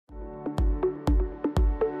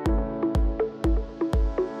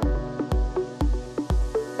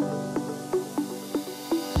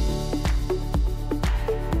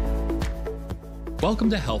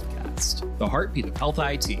Welcome to HealthCast, the heartbeat of Health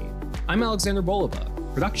IT. I'm Alexander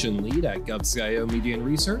Bolova, production lead at GovCIO Media and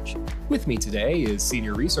Research. With me today is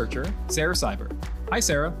senior researcher Sarah Seibert. Hi,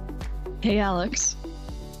 Sarah. Hey, Alex.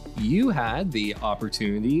 You had the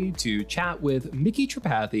opportunity to chat with Micky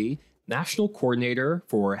Tripathi, National Coordinator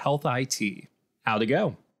for Health IT. How'd it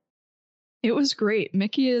go? It was great.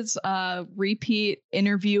 Micky is a repeat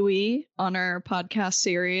interviewee on our podcast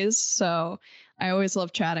series, so I always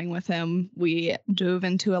love chatting with him. We dove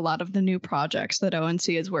into a lot of the new projects that ONC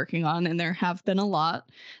is working on, and there have been a lot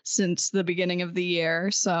since the beginning of the year,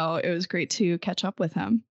 so it was great to catch up with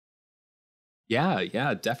him.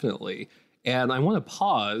 Yeah, definitely. And I want to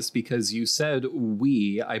pause because you said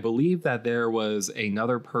we. I believe that there was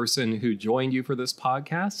another person who joined you for this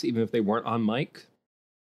podcast, even if they weren't on mic.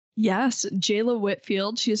 Yes, Jayla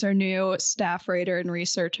Whitfield. She's our new staff writer and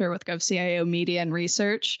researcher with GovCIO Media and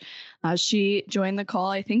Research. She joined the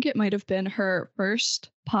call. I think it might have been her first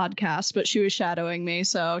podcast, but she was shadowing me,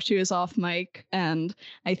 so she was off mic. And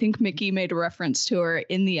I think Micky made a reference to her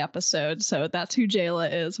in the episode. So that's who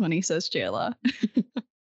Jayla is when he says Jayla.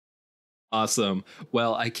 Awesome.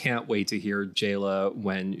 Well, I can't wait to hear Jayla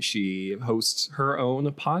when she hosts her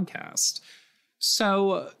own podcast.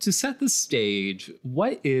 So, to set the stage,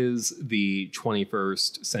 what is the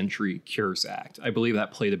 21st Century Cures Act? I believe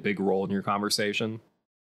that played a big role in your conversation.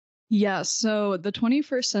 Yes, so the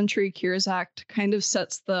 21st Century Cures Act kind of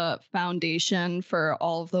sets the foundation for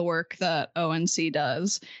all of the work that ONC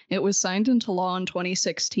does. It was signed into law in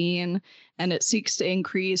 2016, and it seeks to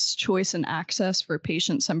increase choice and access for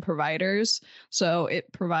patients and providers. So it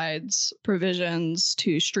provides provisions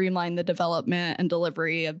to streamline the development and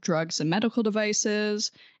delivery of drugs and medical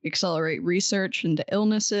devices, accelerate research into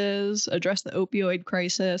illnesses, address the opioid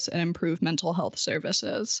crisis, and improve mental health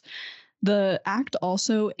services. The Act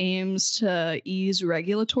also aims to ease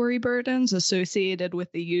regulatory burdens associated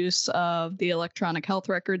with the use of the electronic health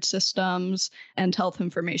record systems and health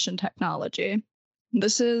information technology.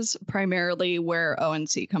 This is primarily where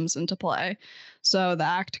ONC comes into play. So the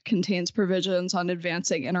Act contains provisions on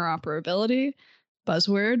advancing interoperability,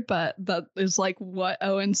 buzzword, but that is like what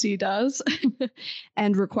ONC does,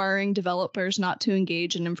 and requiring developers not to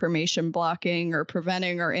engage in information blocking or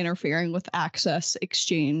preventing or interfering with access,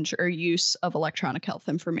 exchange, or use of electronic health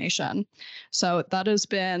information. So that has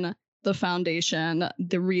been the foundation,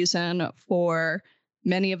 the reason for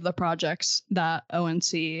many of the projects that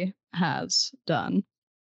ONC has done.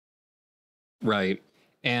 Right.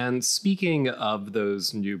 And speaking of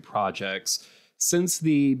those new projects, since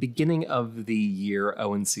the beginning of the year,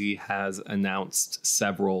 ONC has announced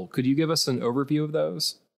several. Could you give us an overview of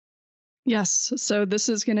those? Yes, so this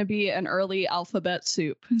is going to be an early alphabet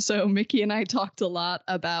soup. So Micky and I talked a lot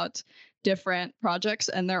about different projects,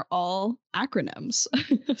 and they're all acronyms.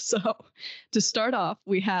 So to start off,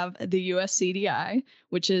 we have the USCDI,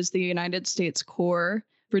 which is the United States Core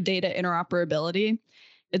for Data Interoperability.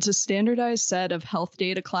 It's a standardized set of health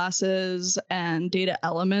data classes and data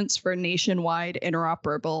elements for nationwide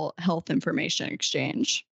interoperable health information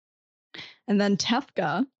exchange. And then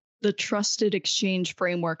TEFCA, the Trusted Exchange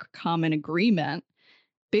Framework Common Agreement.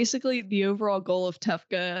 Basically, the overall goal of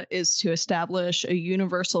TEFCA is to establish a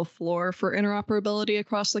universal floor for interoperability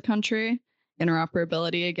across the country.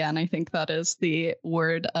 Interoperability, again, I think that is the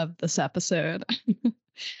word of this episode.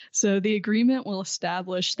 So the agreement will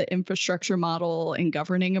establish the infrastructure model and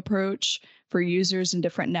governing approach for users in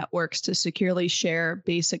different networks to securely share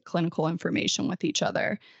basic clinical information with each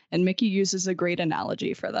other. And Micky uses a great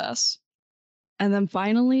analogy for this. And then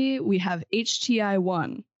finally, we have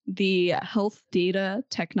HTI-1, the Health Data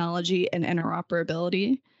Technology and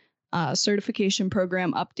Interoperability Certification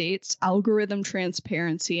Program updates, algorithm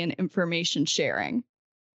transparency, and information sharing.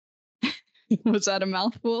 Was that a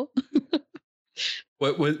mouthful?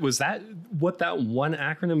 What was that? What that one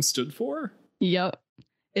acronym stood for? Yep.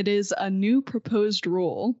 It is a new proposed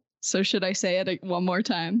rule. So should I say it one more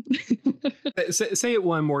time? Say it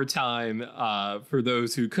one more time for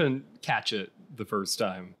those who couldn't catch it the first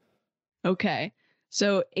time. Okay.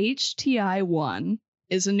 So HTI-1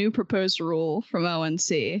 is a new proposed rule from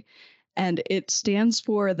ONC, and it stands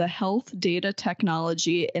for the Health Data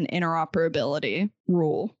Technology and Interoperability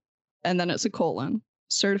Rule. And then it's a colon.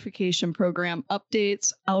 Certification program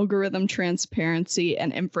updates, algorithm transparency,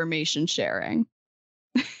 and information sharing.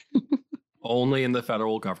 Only in the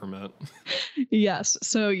federal government. Yes,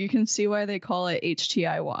 so you can see why they call it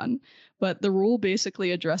HTI-1, but the rule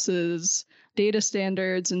basically addresses data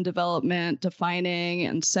standards and development, defining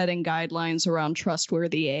and setting guidelines around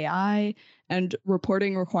trustworthy AI, and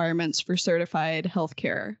reporting requirements for certified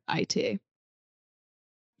healthcare IT.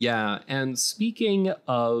 Yeah, and speaking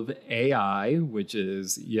of AI, which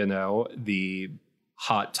is, the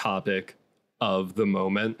hot topic of the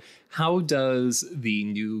moment, how does the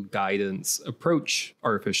new guidance approach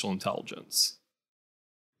artificial intelligence?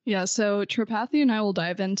 Yeah, so Tripathi and I will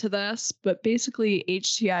dive into this, but basically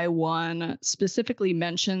HTI 1 specifically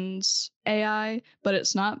mentions AI, but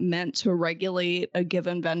it's not meant to regulate a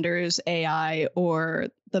given vendor's AI or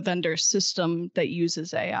the vendor system that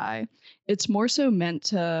uses AI. It's more so meant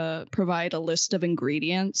to provide a list of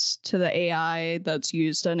ingredients to the AI that's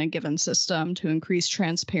used in a given system to increase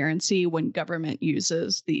transparency when government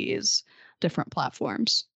uses these different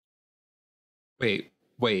platforms. Wait.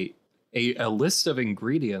 A list of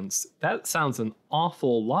ingredients? That sounds an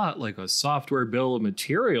awful lot like a software bill of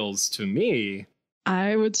materials to me.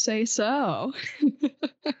 I would say so.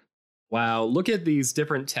 Wow, look at these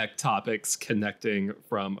different tech topics connecting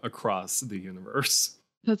from across the universe.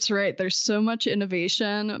 That's right. There's so much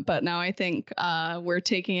innovation, but now I think we're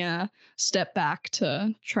taking a step back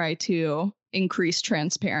to try to increase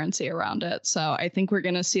transparency around it. So I think we're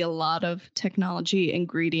going to see a lot of technology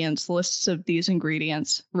ingredients, lists of these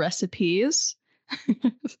ingredients, recipes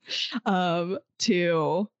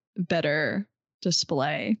to better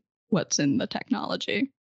display what's in the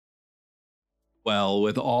technology. Well,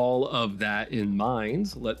 with all of that in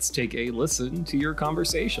mind, let's take a listen to your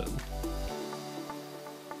conversation.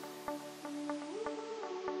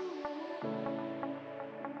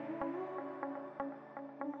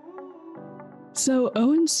 So,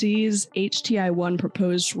 ONC's HTI-1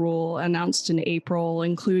 proposed rule announced in April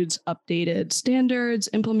includes updated standards,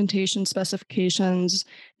 implementation specifications,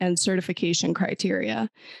 and certification criteria.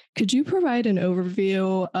 Could you provide an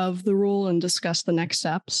overview of the rule and discuss the next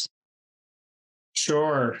steps?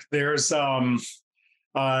 Sure. There's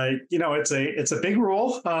it's a big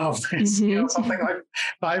rule. It's something Mhm. like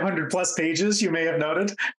 500 plus pages. You may have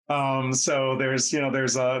noted. So there's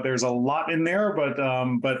a lot in there, but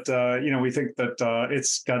we think that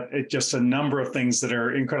it's got just a number of things that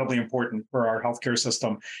are incredibly important for our healthcare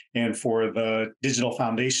system and for the digital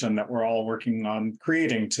foundation that we're all working on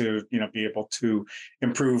creating to be able to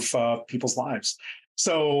improve people's lives.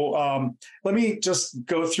 So let me just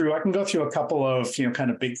go through. I can go through a couple of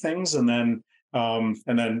kind of big things, and then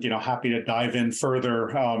happy to dive in further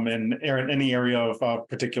in any area of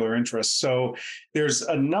particular interest. So there's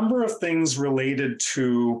a number of things related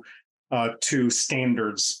to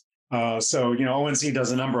standards. ONC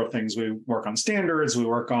does a number of things. We work on standards. We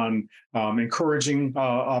work on encouraging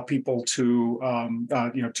people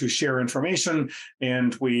to share information,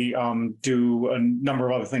 and we do a number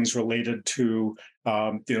of other things related to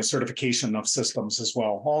certification of systems as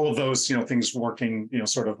well. All of those things working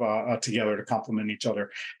together to complement each other.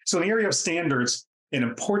 So in the area of standards, an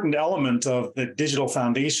important element of the digital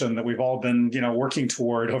foundation that we've all been working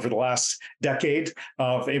toward over the last decade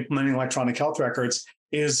of implementing electronic health records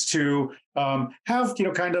is to have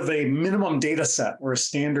kind of a minimum data set or a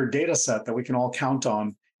standard data set that we can all count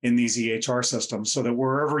on in these EHR systems, so that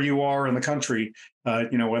wherever you are in the country,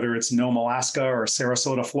 whether it's Nome, Alaska, or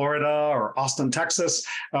Sarasota, Florida, or Austin, Texas,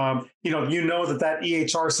 that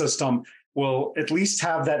EHR system will at least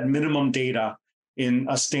have that minimum data in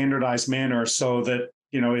a standardized manner, so that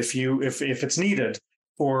if it's needed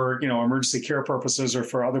for emergency care purposes or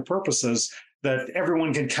for other purposes, that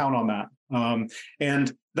everyone can count on that.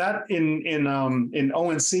 And that in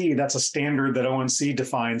ONC, that's a standard that ONC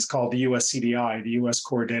defines called the USCDI, the US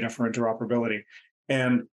Core Data for Interoperability.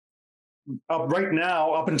 And right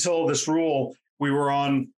now, up until this rule, we were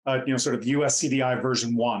on sort of USCDI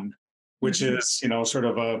version 1, which is sort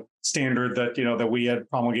of a standard that that we had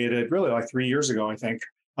promulgated really like 3 years ago, I think,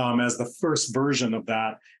 as the first version of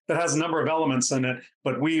that has a number of elements in it.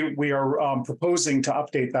 But we are proposing to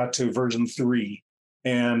update that to version 3,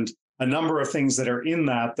 and a number of things that are in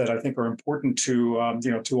that I think are important to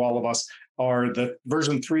to all of us are that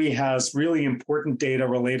version 3 has really important data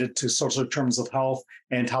related to social determinants of health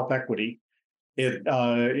and health equity. It,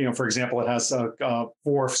 for example, it has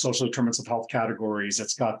 4 social determinants of health categories.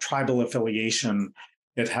 It's got tribal affiliation.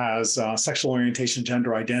 It has sexual orientation,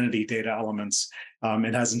 gender identity data elements.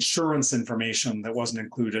 It has insurance information that wasn't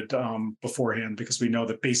included beforehand, because we know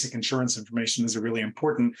that basic insurance information is a really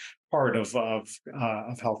important part of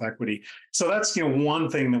health equity. So that's one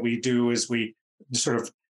thing that we do, is we sort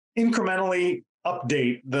of incrementally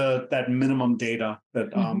update that minimum data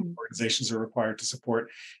that organizations are required to support.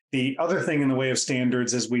 The other thing in the way of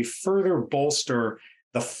standards is we further bolster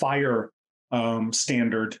the FHIR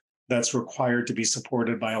standard that's required to be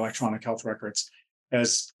supported by electronic health records.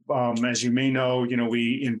 As as you may know,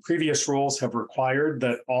 we in previous rules have required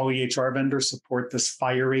that all EHR vendors support this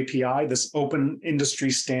FHIR API, this open industry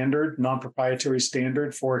standard, non-proprietary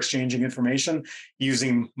standard for exchanging information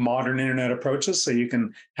using modern internet approaches. So you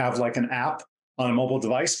can have like an app on a mobile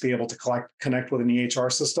device, be able to connect with an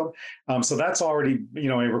EHR system. So that's already, a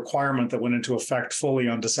requirement that went into effect fully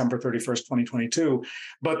on December 31st, 2022.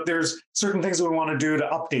 But there's certain things that we want to do to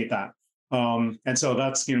update that. And so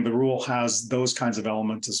that's, the rule has those kinds of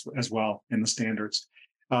elements as well in the standards.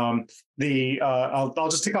 I'll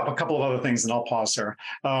just take up a couple of other things and I'll pause, Sarah.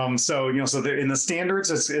 So in the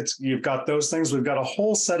standards, you've got those things. We've got a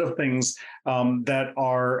whole set of things that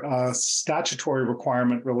are statutory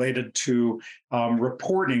requirement related to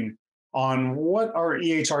reporting on what are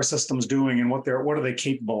EHR systems doing and what are they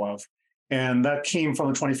capable of. And that came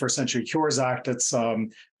from the 21st Century Cures Act. It's the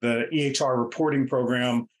EHR reporting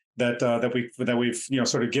program that we've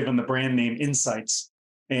sort of given the brand name Insights.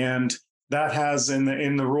 And that has in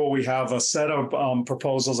the rule, we have a set of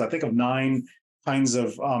proposals, I think of 9 kinds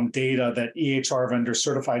of data that EHR vendors,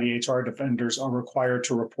 certified EHR vendors are required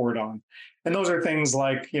to report on. And those are things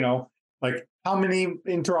like how many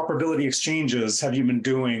interoperability exchanges have you been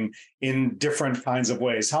doing in different kinds of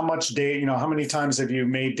ways? How much data, how many times have you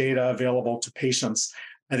made data available to patients?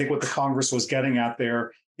 I think what the Congress was getting at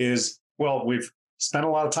there is, well, we've spent a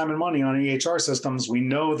lot of time and money on EHR systems. We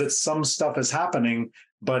know that some stuff is happening,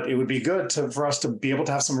 but it would be good for us to be able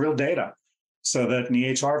to have some real data so that an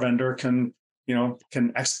EHR vendor can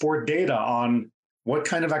export data on what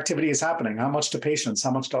kind of activity is happening, how much to patients,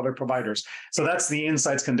 how much to other providers. So that's the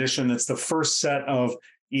Insights condition. It's the first set of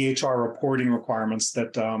EHR reporting requirements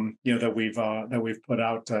that we've put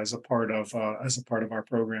out as a part of our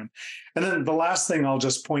program. And then the last thing I'll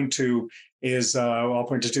just point to is I'll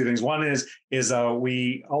point to 2 things. One is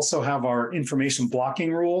we also have our information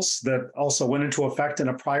blocking rules that also went into effect in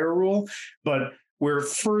a prior rule, but we're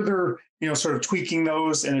further sort of tweaking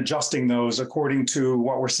those and adjusting those according to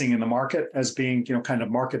what we're seeing in the market as being kind of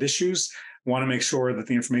market issues. Want to make sure that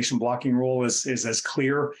the information blocking rule is as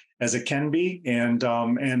clear as it can be and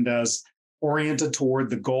as oriented toward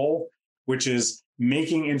the goal, which is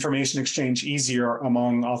making information exchange easier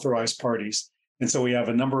among authorized parties. And so we have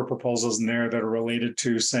a number of proposals in there that are related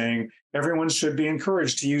to saying everyone should be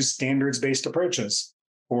encouraged to use standards-based approaches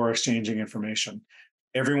for exchanging information.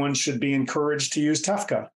 Everyone should be encouraged to use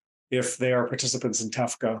TEFCA if they are participants in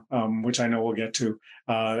TEFCA, which I know we'll get to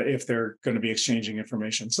if they're going to be exchanging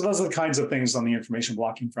information. So those are the kinds of things on the information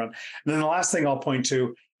blocking front. And then the last thing I'll point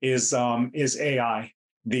to is AI.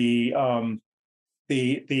 The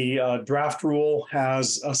draft rule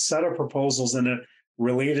has a set of proposals in it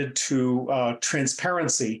related to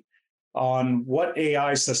transparency on what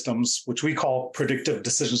AI systems, which we call predictive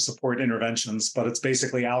decision support interventions, but it's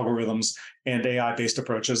basically algorithms and AI-based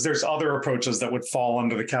approaches. There's other approaches that would fall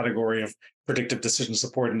under the category of predictive decision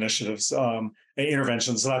support initiatives,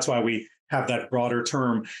 interventions. So that's why we have that broader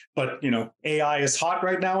term. But AI is hot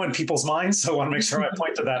right now in people's minds, so I want to make sure I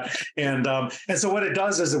point to that. And so what it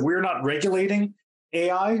does is that we're not regulating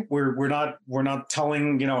AI. We're not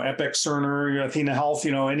telling Epic, Cerner, Athena Health,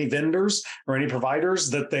 any vendors or any providers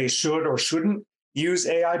that they should or shouldn't use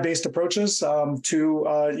AI-based approaches in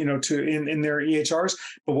their EHRs.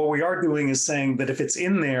 But what we are doing is saying that if it's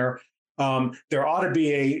in there, there ought to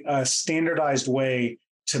be a standardized way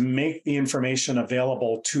to make the information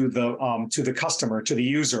available to the customer, to the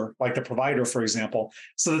user, like the provider, for example,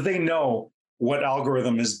 so that they know what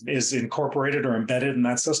algorithm is incorporated or embedded in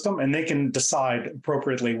that system, and they can decide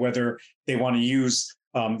appropriately whether they want to use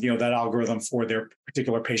that algorithm for their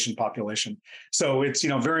particular patient population. So it's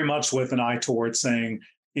very much with an eye towards saying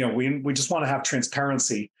we just want to have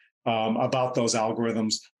transparency about those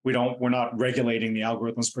algorithms. We're not regulating the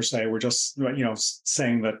algorithms per se. We're just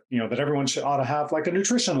saying that that everyone ought to have like a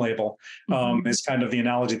nutrition label is kind of the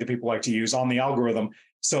analogy that people like to use on the algorithm,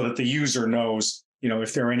 so that the user knows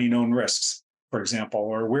if there are any known risks, for example,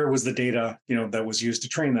 or where was the data, that was used to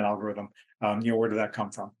train that algorithm? Where did that come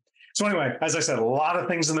from? So anyway, as I said, a lot of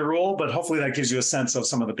things in the rule, but hopefully that gives you a sense of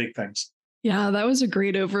some of the big things. Yeah, that was a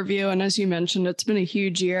great overview. And as you mentioned, it's been a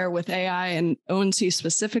huge year with AI and ONC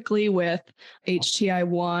specifically with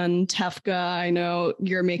HTI1, TEFCA. I know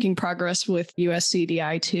you're making progress with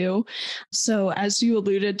USCDI too. So as you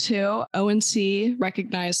alluded to, ONC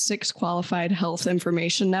recognized 6 qualified health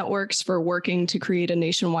information networks for working to create a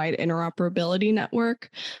nationwide interoperability network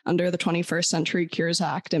under the 21st Century Cures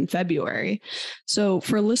Act in February. So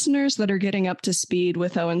for listeners that are getting up to speed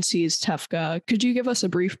with ONC's TEFCA, could you give us a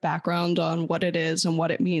brief background on what it is and what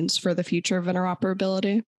it means for the future of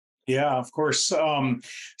interoperability? Yeah, of course.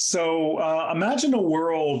 So imagine a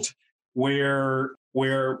world where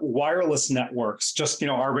where wireless networks, just,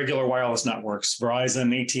 our regular wireless networks,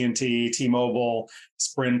 Verizon, AT&T, T-Mobile,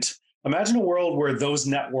 Sprint. Imagine a world where those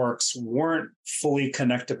networks weren't fully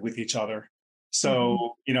connected with each other.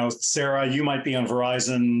 So, Sarah, you might be on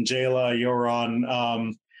Verizon, Jayla, you're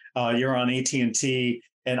on AT&T,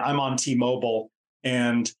 and I'm on T-Mobile.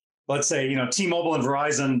 And let's say, T-Mobile and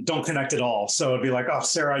Verizon don't connect at all. So it'd be like, oh,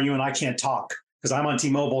 Sarah, you and I can't talk because I'm on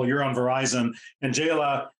T-Mobile, you're on Verizon. And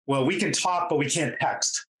Jayla, well, we can talk, but we can't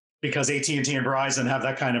text because AT&T and Verizon have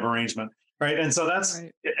that kind of arrangement, right? And so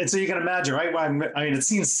and so you can imagine, right? I mean, it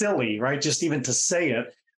seems silly, right? Just even to say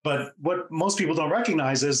it. But what most people don't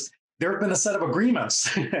recognize is there have been a set of agreements,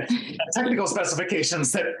 technical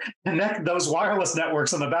specifications that connect those wireless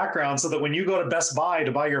networks in the background so that when you go to Best Buy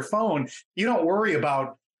to buy your phone, you don't worry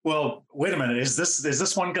about, well, wait a minute, is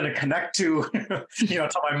this one going to connect to,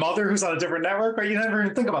 to my mother who's on a different network? Or you never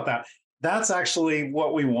even think about that. That's actually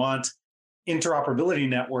what we want interoperability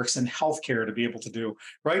networks in healthcare to be able to do.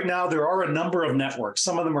 Right now, there are a number of networks.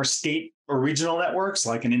 Some of them are state or regional networks,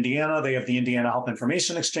 like in Indiana, they have the Indiana Health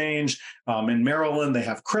Information Exchange. In Maryland, they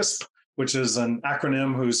have CRISP, which is an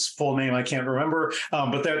acronym whose full name I can't remember.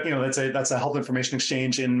 But that's a health information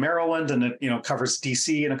exchange in Maryland, and it covers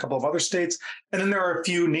DC and a couple of other states. And then there are a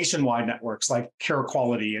few nationwide networks like Care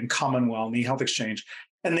Quality and Commonwealth and the Health Exchange.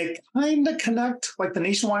 And they kind of connect, like the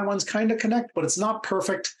nationwide ones kind of connect, but it's not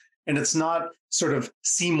perfect. And it's not sort of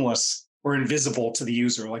seamless or invisible to the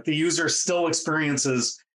user. Like the user still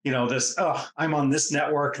experiences, this, oh, I'm on this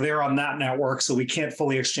network, they're on that network, so we can't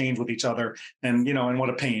fully exchange with each other. And, and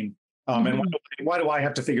what a pain. And why do I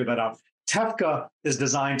have to figure that out? TEFCA is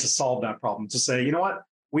designed to solve that problem, to say, you know what,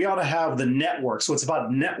 we ought to have the network. So it's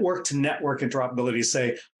about network to network interoperability.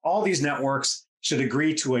 Say all these networks should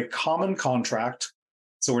agree to a common contract.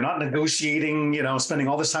 So we're not negotiating, spending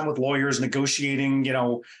all this time with lawyers negotiating,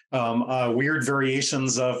 weird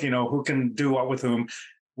variations of, who can do what with whom.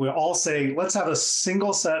 We all say, let's have a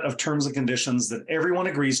single set of terms and conditions that everyone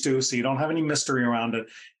agrees to, so you don't have any mystery around it.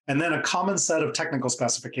 And then a common set of technical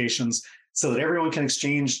specifications so that everyone can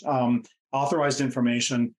exchange authorized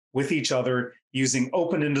information with each other using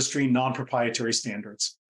open industry, non-proprietary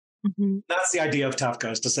standards. That's the idea of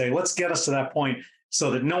TEFCA, is to say, let's get us to that point so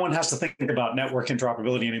that no one has to think about network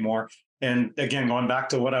interoperability anymore. And again, going back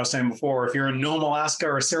to what I was saying before, if you're in Nome, Alaska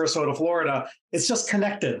or Sarasota, Florida, it's just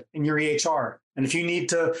connected in your EHR. And if you need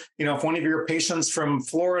to, if one of your patients from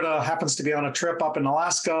Florida happens to be on a trip up in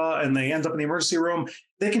Alaska and they end up in the emergency room,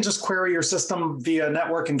 they can just query your system via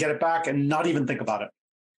network and get it back and not even think about it.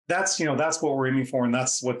 That's what we're aiming for. And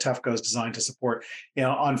that's what TEFCA is designed to support.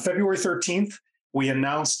 On February 13th, we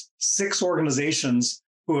announced 6 organizations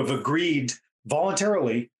who have agreed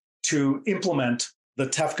voluntarily to implement the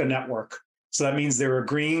TEFCA network. So that means they're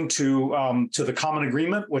agreeing to the common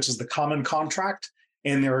agreement, which is the common contract,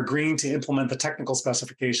 and they're agreeing to implement the technical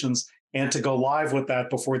specifications and to go live with that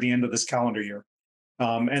before the end of this calendar year.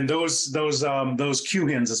 And those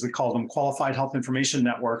QHINs, as we call them, Qualified Health Information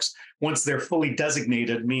Networks, once they're fully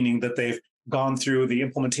designated, meaning that they've gone through the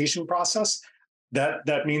implementation process,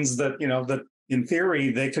 that means that that in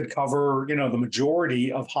theory they could cover the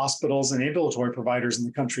majority of hospitals and ambulatory providers in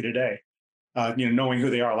the country today. Knowing who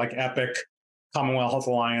they are, like Epic, Commonwealth Health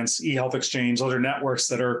Alliance, eHealth Exchange, those are networks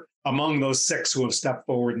that are among those 6 who have stepped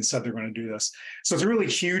forward and said they're going to do this. So it's a really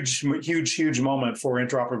huge moment for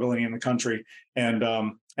interoperability in the country, and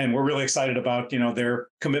we're really excited about their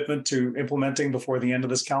commitment to implementing before the end of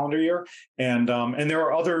this calendar year. And there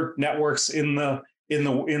are other networks in the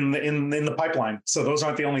pipeline. So those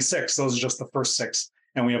aren't the only 6; those are just the first 6,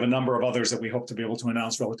 and we have a number of others that we hope to be able to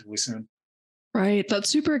announce relatively soon. Right. That's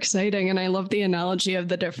super exciting. And I love the analogy of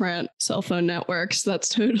the different cell phone networks. That's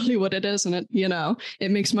totally what it is. And it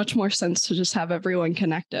makes much more sense to just have everyone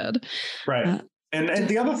connected. Right. And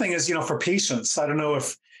the other thing is, for patients, I don't know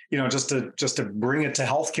if, just to bring it to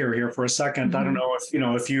healthcare here for a second, I don't know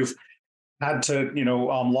if you've had to,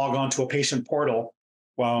 log on to a patient portal,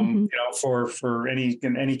 for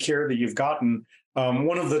any care that you've gotten.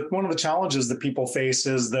 One of the challenges that people face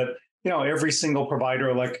is that every single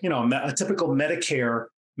provider, like, a typical Medicare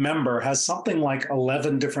member has something like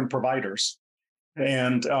 11 different providers.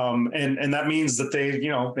 And that means that they,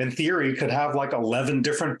 in theory, could have like 11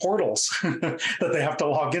 different portals that they have to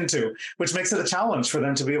log into, which makes it a challenge for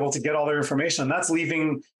them to be able to get all their information. That's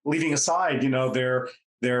leaving aside,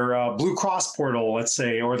 their Blue Cross portal, let's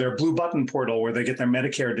say, or their Blue Button portal where they get their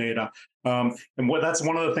Medicare data. That's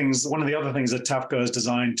one of the other things that TEFCA is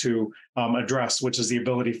designed to address, which is the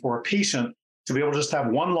ability for a patient to be able to just have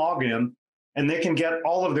one login, and they can get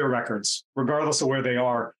all of their records, regardless of where they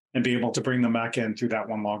are, and be able to bring them back in through that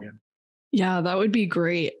one login. Yeah, that would be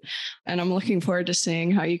great. And I'm looking forward to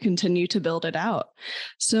seeing how you continue to build it out.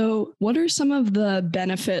 So, what are some of the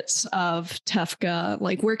benefits of TEFCA?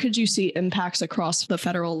 Like, where could you see impacts across the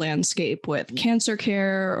federal landscape with cancer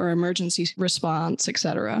care or emergency response, et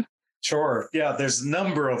cetera? Sure. Yeah, there's a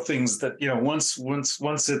number of things that,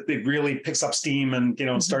 once it really picks up steam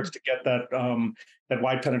and, starts to get that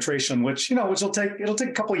wide penetration, which it'll take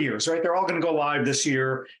a couple of years, right? They're all going to go live this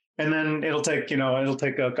year. And then it'll take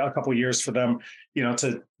a couple of years for them,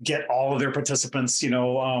 to get all of their participants,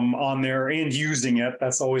 on there and using it.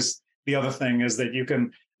 That's always the other thing, is that you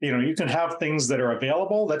can have things that are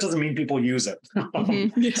available. That doesn't mean people use it.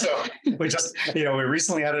 Yeah. So we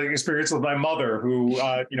recently had an experience with my mother who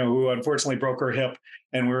unfortunately broke her hip,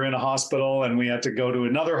 and we were in a hospital and we had to go to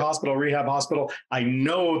another hospital, rehab hospital. I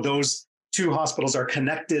know those two hospitals are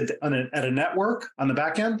connected at a network on the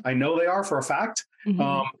back end. I know they are for a fact.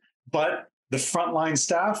 But the frontline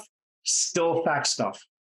staff still fax stuff.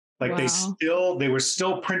 Like Wow. they were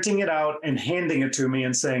still printing it out and handing it to me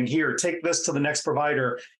and saying, here, take this to the next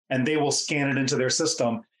provider, and they will scan it into their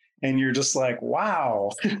system. And you're just like,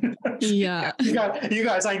 wow. Yeah. you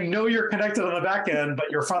guys, I know you're connected on the back end, but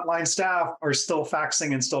your frontline staff are still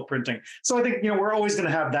faxing and still printing. So I think, we're always going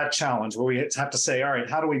to have that challenge where we have to say, all right,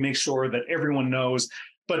 how do we make sure that everyone knows?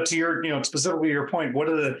 But to your, specifically your point, what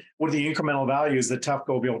are the incremental values that TEFCA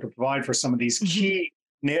will be able to provide for some of these key,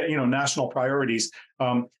 national priorities?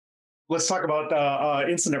 Let's talk about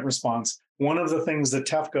incident response. One of the things that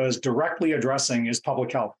TEFCA is directly addressing is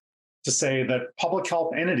public health, to say that public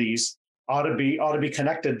health entities ought to be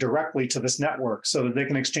connected directly to this network so that they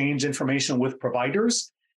can exchange information with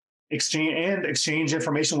providers, exchange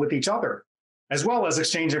information with each other, as well as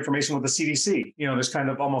exchange information with the CDC. There's kind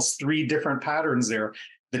of almost three different patterns there.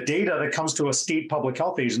 The data that comes to a state public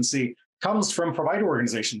health agency comes from provider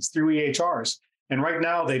organizations through EHRs. And right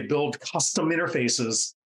now they build custom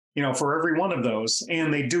interfaces, for every one of those,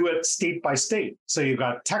 and they do it state by state. So you've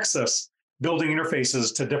got Texas building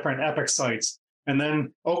interfaces to different Epic sites, and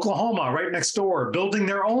then Oklahoma right next door building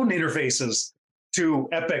their own interfaces to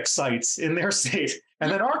Epic sites in their state.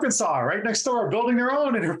 And then Arkansas right next door building their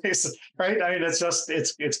own interfaces, right? I mean,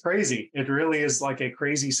 it's crazy. It really is like a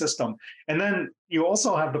crazy system. And then you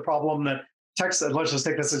also have the problem that Texas, let's just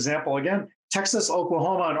take this example again, Texas,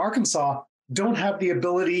 Oklahoma, and Arkansas don't have the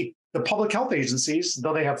ability, the public health agencies,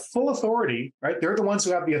 though they have full authority, right? They're the ones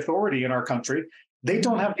who have the authority in our country. They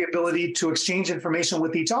don't have the ability to exchange information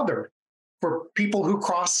with each other for people who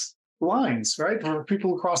cross lines, right? For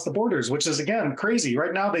people who cross the borders, which is, again, crazy.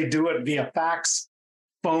 Right now, they do it via fax,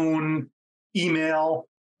 phone, email.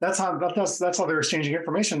 That's how they're exchanging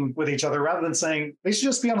information with each other, rather than saying they should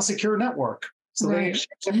just be on a secure network so they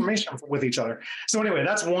exchange information with each other. So anyway,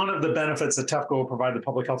 that's one of the benefits that TEFCA will provide the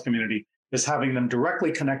public health community, is having them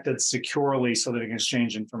directly connected securely so that they can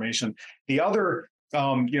exchange information. The other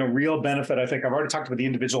real benefit, I think I've already talked about the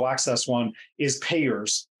individual access one, is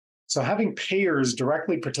payers. So having payers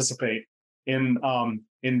directly participate in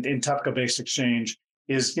TEFCA-based exchange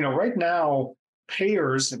is, right now,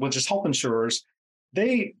 payers, which is health insurers,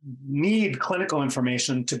 they need clinical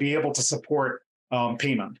information to be able to support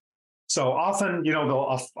payment. So often,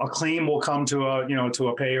 a claim will come to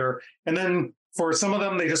a payer, and then for some of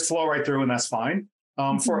them, they just flow right through, and that's fine.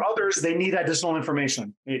 For others, they need additional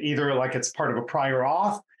information, either like it's part of a prior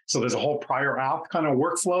auth, so there's a whole prior auth kind of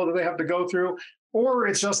workflow that they have to go through, or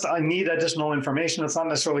it's just I need additional information. It's not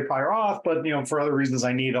necessarily prior auth, but for other reasons,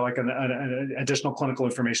 I need like an additional clinical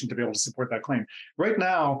information to be able to support that claim. Right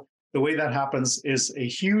now, the way that happens is a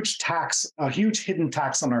huge hidden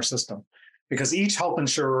tax on our system, because each health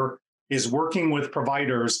insurer is working with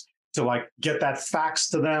providers to get that fax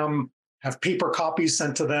to them, have paper copies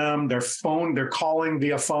sent to them, they're calling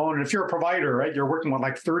via phone. And if you're a provider, right, you're working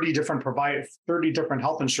with 30 different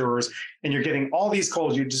health insurers, and you're getting all these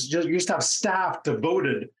calls. You just have staff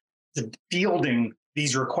devoted to fielding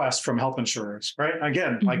these requests from health insurers, right?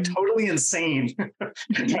 Again, totally insane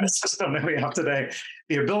kind of system that we have today.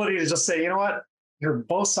 The ability to just say, you know what, you're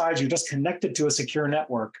both sides, you're just connected to a secure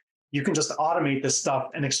network. You can just automate this stuff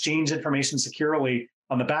and exchange information securely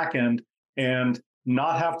on the back end, and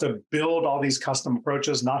not have to build all these custom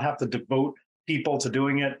approaches, not have to devote people to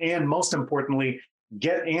doing it, and most importantly,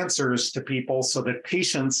 get answers to people so that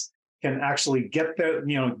patients can actually get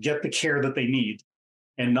the care that they need,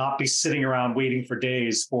 and not be sitting around waiting for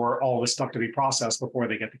days for all this stuff to be processed before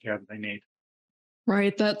they get the care that they need.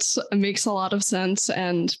 Right. That makes a lot of sense.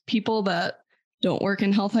 And people that don't work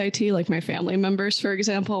in health IT, like my family members, for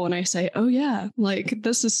example, when I say, oh yeah, like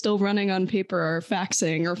this is still running on paper or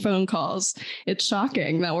faxing or phone calls, it's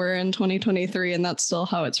shocking that we're in 2023 and that's still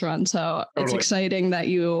how it's run. So It's exciting that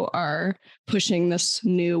you are pushing this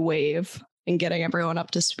new wave and getting everyone up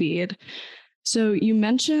to speed. So you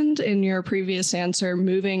mentioned in your previous answer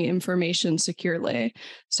moving information securely.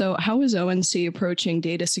 So how is ONC approaching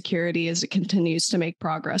data security as it continues to make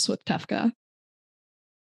progress with TEFCA?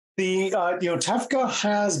 TEFCA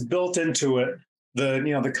has built into it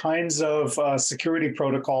the kinds of security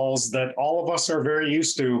protocols that all of us are very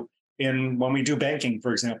used to in when we do banking,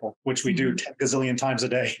 for example, which we do 10 gazillion times a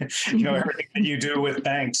day. Everything that you do with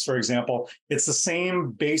banks, for example, it's the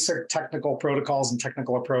same basic technical protocols and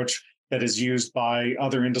technical approach that is used by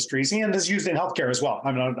other industries and is used in healthcare as well.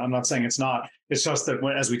 I'm not saying it's not. It's just that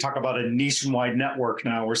as we talk about a nationwide network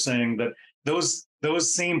now, we're saying that those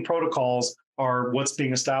same protocols are what's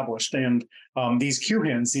being established. And these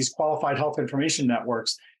QHINs, these qualified health information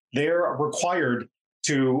networks, they're required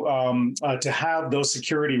to have those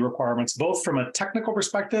security requirements, both from a technical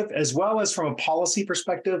perspective as well as from a policy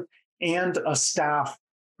perspective and a staff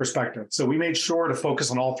perspective. So we made sure to focus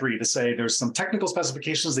on all three to say there's some technical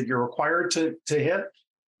specifications that you're required to hit,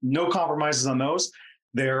 no compromises on those.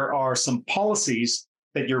 There are some policies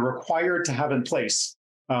that you're required to have in place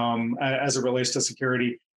as it relates to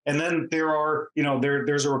security. And then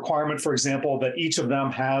there's a requirement, for example, that each of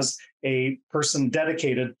them has a person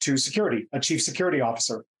dedicated to security, a chief security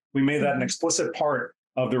officer. We made that an explicit part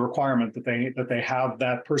of the requirement that they have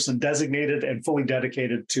that person designated and fully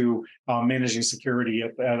dedicated to managing security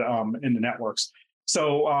in the networks.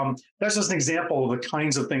 So that's just an example of the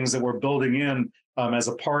kinds of things that we're building in as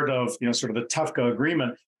a part of sort of the TEFCA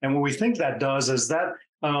agreement. And what we think that does is that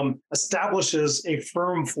establishes a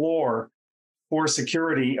firm floor for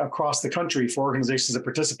security across the country for organizations that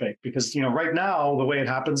participate. Because right now the way it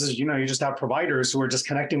happens is you just have providers who are just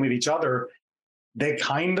connecting with each other. They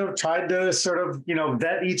kind of tried to sort of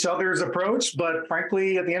vet each other's approach, but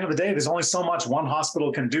frankly, at the end of the day, there's only so much one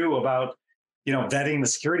hospital can do about vetting the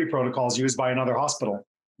security protocols used by another hospital,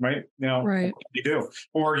 right? Right. They do,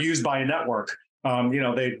 or used by a network.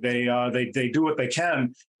 They do what they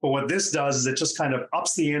can, but what this does is it just kind of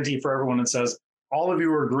ups the ante for everyone and says, all of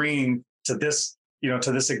you are agreeing to this,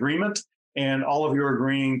 to this agreement, and all of you are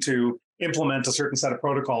agreeing to implement a certain set of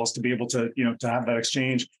protocols to be able to, to have that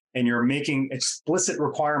exchange. And you're making explicit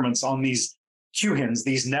requirements on these QHINs,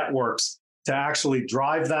 these networks, to actually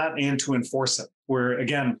drive that and to enforce it. Where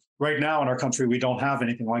again, right now in our country, we don't have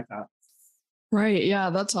anything like that. Right. Yeah,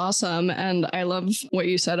 that's awesome. And I love what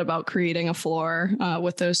you said about creating a floor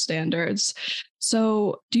with those standards.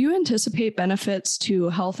 So do you anticipate benefits to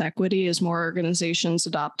health equity as more organizations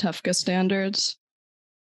adopt TEFCA standards?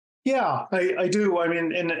 Yeah, I do. I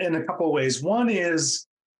mean, in a couple of ways. One is,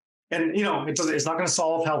 and it's not going to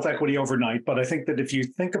solve health equity overnight, but I think that if you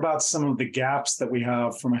think about some of the gaps that we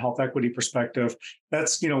have from a health equity perspective,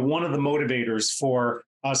 that's one of the motivators for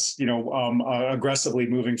us, aggressively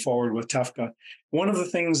moving forward with TEFCA. One of the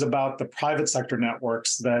things about the private sector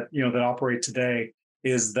networks that that operate today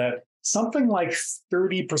is that something like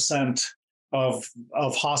 30% of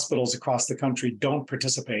hospitals across the country don't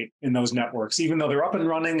participate in those networks, even though they're up and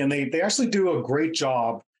running, and they actually do a great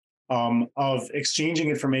job of exchanging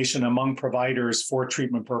information among providers for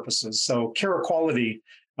treatment purposes. So Care Equality,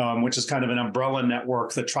 which is kind of an umbrella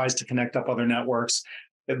network that tries to connect up other networks,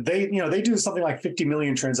 they do something like 50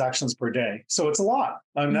 million transactions per day. So it's a lot.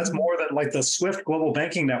 I mean, that's more than like the SWIFT global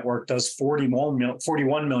banking network does 41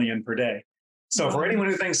 million per day. So for anyone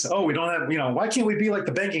who thinks, oh, we don't have, why can't we be like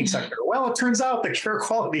the banking sector? Well, it turns out that Care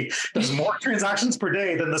Equality does more transactions per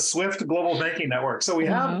day than the SWIFT global banking network. So we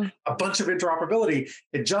have a bunch of interoperability.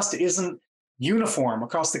 It just isn't uniform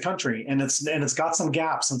across the country, and it's got some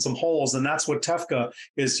gaps and some holes, and that's what TEFCA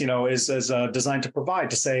is designed to provide,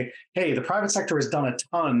 to say, hey, the private sector has done a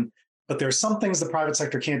ton, but there's some things the private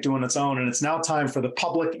sector can't do on its own, and it's now time for the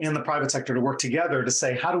public and the private sector to work together to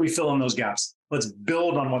say, how do we fill in those gaps? Let's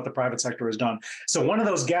build on what the private sector has done. So one of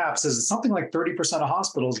those gaps is something like 30% of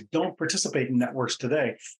hospitals don't participate in networks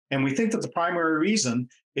today. And we think that the primary reason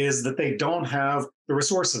is that they don't have the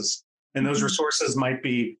resources. And those resources might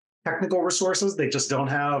be technical resources. They just don't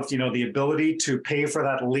have, the ability to pay for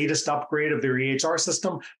that latest upgrade of their EHR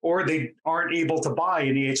system, or they aren't able to buy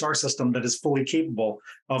an EHR system that is fully capable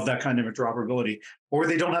of that kind of interoperability, or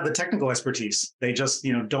they don't have the technical expertise. They just,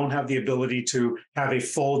 don't have the ability to have a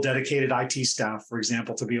full dedicated IT staff, for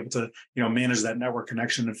example, to be able to, manage that network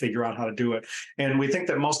connection and figure out how to do it. And we think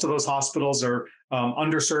that most of those hospitals are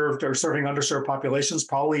underserved or serving underserved populations,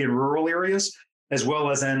 probably in rural areas, as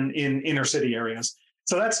well as in inner city areas.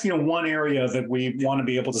 So that's, one area that we want to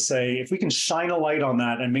be able to say, if we can shine a light on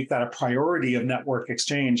that and make that a priority of network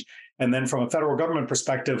exchange, and then from a federal government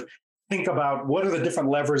perspective, think about what are the different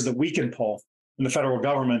levers that we can pull in the federal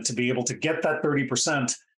government to be able to get that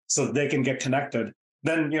 30% so that they can get connected,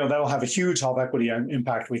 then, that'll have a huge health equity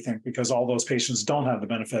impact, we think, because all those patients don't have the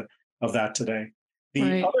benefit of that today.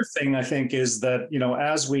 The other thing I think is that,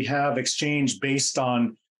 as we have exchange based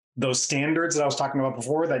on those standards that I was talking about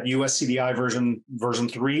before, that USCDI version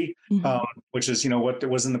 3, which is, what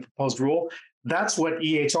was in the proposed rule, that's what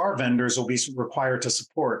EHR vendors will be required to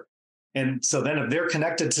support. And so then if they're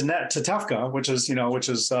connected to TEFCA, which is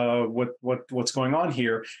what's going on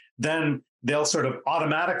here, then they'll sort of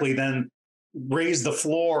automatically then raise the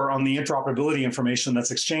floor on the interoperability information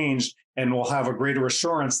that's exchanged, and we'll have a greater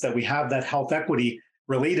assurance that we have that health equity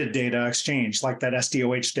related data exchange, like that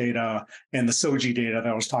SDOH data and the SOGI data that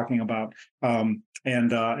I was talking about. And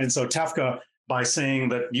so TEFCA, by saying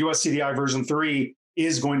that USCDI version 3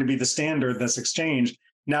 is going to be the standard that's exchanged,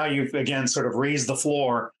 now you've again sort of raised the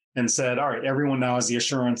floor and said, all right, everyone now has the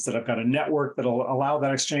assurance that I've got a network that'll allow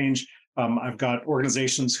that exchange. I've got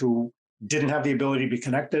organizations who didn't have the ability to be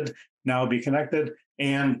connected, now be connected,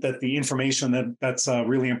 and that the information that's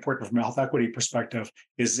really important from a health equity perspective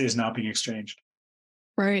is now being exchanged.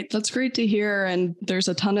 Right. That's great to hear. And there's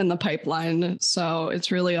a ton in the pipeline. So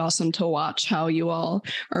it's really awesome to watch how you all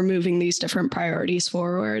are moving these different priorities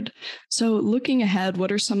forward. So looking ahead,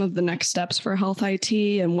 what are some of the next steps for Health IT,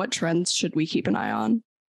 and what trends should we keep an eye on?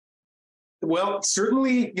 Well,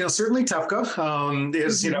 certainly TEFCA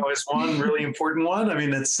is one really important one. I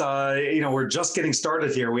mean, it's we're just getting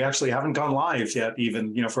started here. We actually haven't gone live yet,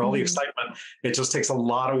 even for all the excitement. It just takes a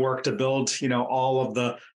lot of work to build all of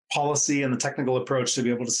the policy and the technical approach to be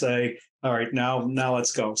able to say, all right, now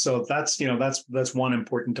let's go. So that's one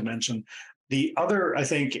important dimension. The other, I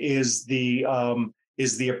think, is the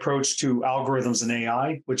approach to algorithms and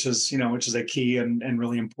AI, which is a key and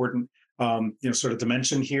really important sort of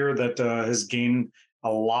dimension here that has gained a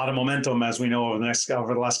lot of momentum, as we know,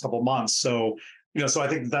 over the last couple of months. So, so I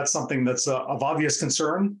think that's something that's of obvious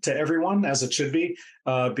concern to everyone, as it should be,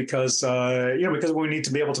 because we need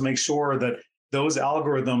to be able to make sure that those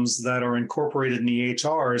algorithms that are incorporated in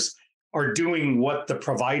EHRs are doing what the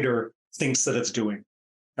provider thinks that it's doing.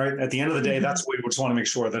 Right? At the end of the day, that's what we just want to make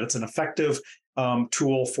sure that it's an effective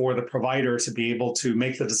tool for the provider to be able to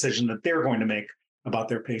make the decision that they're going to make about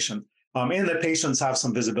their patient. And that patients have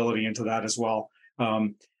some visibility into that as well.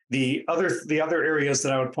 The other areas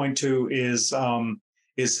that I would point to is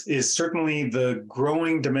certainly the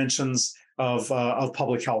growing dimensions of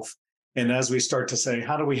public health. And as we start to say,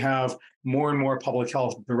 how do we have more and more public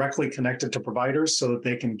health directly connected to providers so that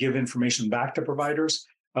they can give information back to providers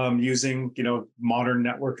using modern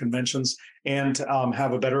network conventions, and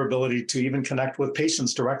have a better ability to even connect with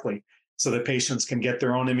patients directly, so that patients can get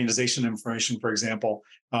their own immunization information, for example,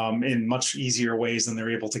 in much easier ways than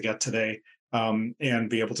they're able to get today, and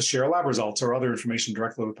be able to share lab results or other information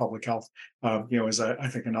directly with public health, is I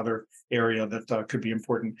think another area that could be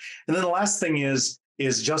important. And then the last thing is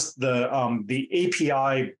just the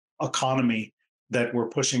API economy that we're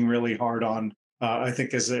pushing really hard on. I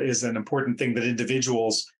think is an important thing that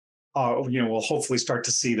individuals will hopefully start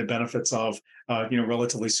to see the benefits of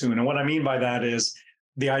relatively soon. And what I mean by that is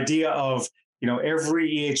the idea of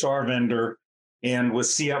every EHR vendor, and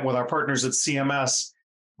with our partners at CMS,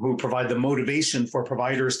 who provide the motivation for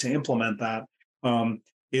providers to implement that,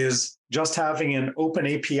 is just having an open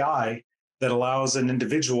API that allows an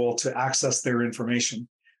individual to access their information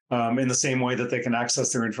in the same way that they can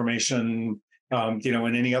access their information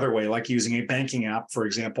in any other way, like using a banking app, for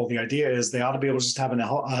example. The idea is they ought to be able to just have a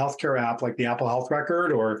healthcare app like the Apple Health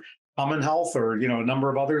Record or Common Health, or a number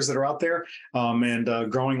of others that are out there, and a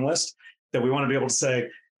growing list, that we want to be able to say,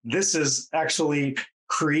 this is actually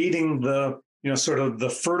creating the sort of the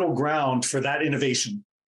fertile ground for that innovation.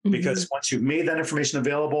 Because once you've made that information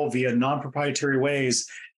available via non-proprietary ways,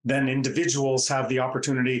 then individuals have the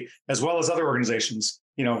opportunity, as well as other organizations,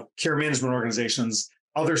 care management organizations,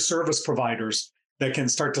 other service providers, that can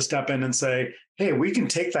start to step in and say, hey, we can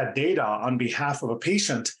take that data on behalf of a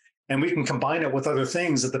patient, and we can combine it with other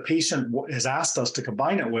things that the patient has asked us to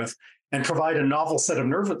combine it with, and provide a novel set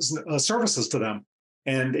of services to them.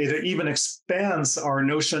 And it even expands our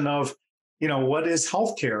notion of, what is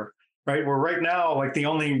healthcare, right? Where right now, like the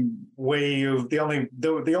only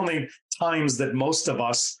times that most of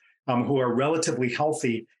us who are relatively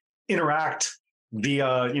healthy interact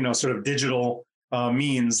via, sort of digital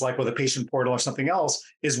means, like with a patient portal or something else,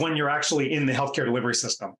 is when you're actually in the healthcare delivery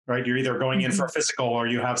system, right? You're either going in for a physical, or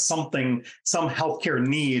you have some healthcare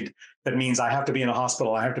need that means I have to be in a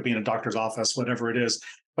hospital, I have to be in a doctor's office, whatever it is.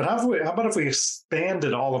 But how about if we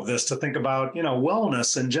expanded all of this to think about,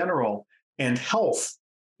 wellness in general and health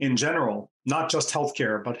in general, not just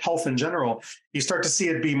healthcare, but health in general? You start to see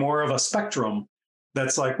it be more of a spectrum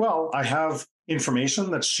that's like, well, I have information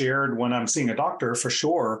that's shared when I'm seeing a doctor for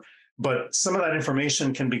sure, but some of that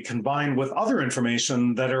information can be combined with other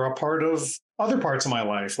information that are a part of other parts of my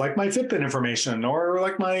life, like my Fitbit information or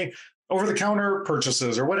like my over-the-counter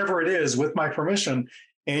purchases or whatever it is with my permission.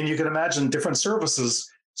 And you can imagine different services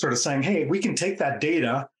sort of saying, hey, we can take that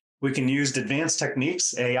data, we can use advanced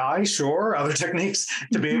techniques, AI, sure, other techniques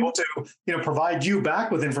to be able to, provide you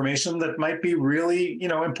back with information that might be really,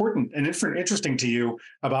 important and interesting to you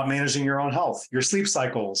about managing your own health, your sleep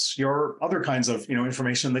cycles, your other kinds of,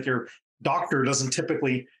 information that your doctor doesn't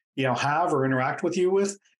typically, have or interact with you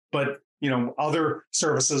with, but, other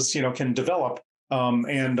services, can develop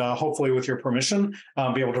and hopefully with your permission,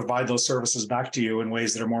 be able to provide those services back to you in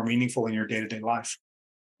ways that are more meaningful in your day-to-day life.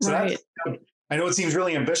 So right. I know it seems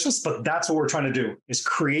really ambitious, but that's what we're trying to do, is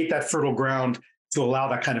create that fertile ground to allow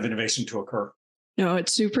that kind of innovation to occur. No,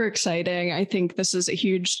 it's super exciting. I think this is a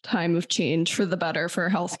huge time of change for the better for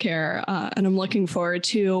healthcare. And I'm looking forward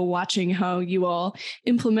to watching how you all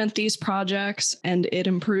implement these projects and it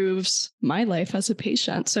improves my life as a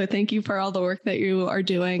patient. So thank you for all the work that you are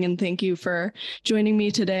doing. And thank you for joining me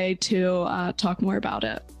today to talk more about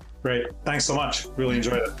it. Great. Thanks so much. Really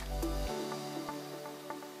enjoyed it.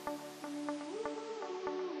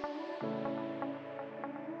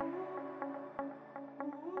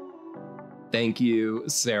 Thank you,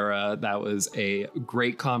 Sarah. That was a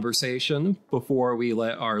great conversation. Before we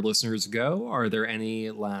let our listeners go, are there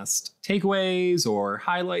any last takeaways or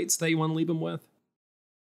highlights that you want to leave them with?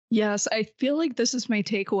 Yes, I feel like this is my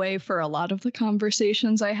takeaway for a lot of the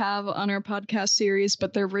conversations I have on our podcast series,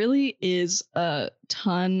 but there really is a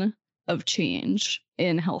ton of change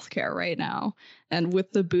in healthcare right now. And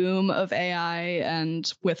with the boom of AI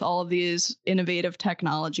and with all of these innovative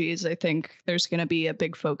technologies, I think there's going to be a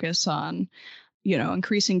big focus on,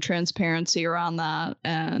 increasing transparency around that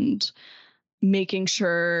and making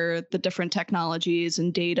sure the different technologies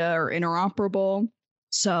and data are interoperable.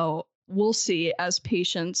 So we'll see, as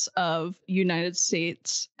patients of United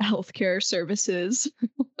States healthcare services,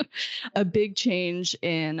 a big change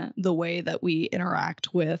in the way that we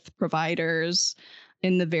interact with providers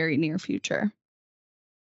in the very near future.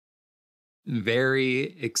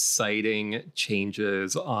 Very exciting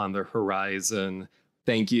changes on the horizon.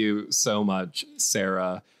 Thank you so much,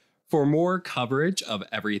 Sarah. For more coverage of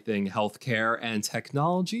everything healthcare and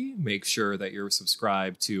technology, make sure that you're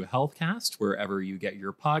subscribed to HealthCast wherever you get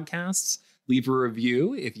your podcasts. Leave a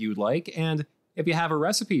review if you'd like. And if you have a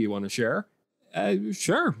recipe you want to share,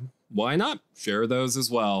 sure, why not? Share those as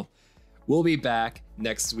well. We'll be back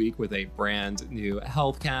next week with a brand new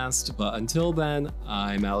HealthCast. But until then,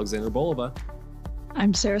 I'm Alexander Bolova.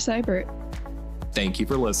 I'm Sarah Seibert. Thank you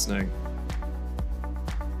for listening.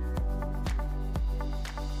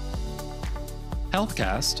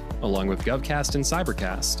 HealthCast, along with GovCast and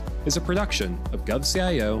Cybercast, is a production of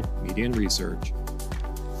GovCIO Media and Research.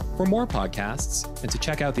 For more podcasts and to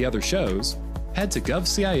check out the other shows, head to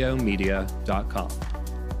govciomedia.com.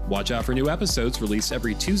 Watch out for new episodes released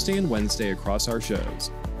every Tuesday and Wednesday across our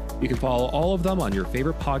shows. You can follow all of them on your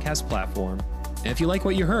favorite podcast platform. And if you like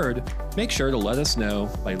what you heard, make sure to let us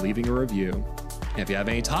know by leaving a review. And if you have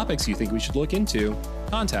any topics you think we should look into,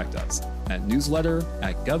 contact us at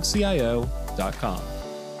newsletter@govcio.com.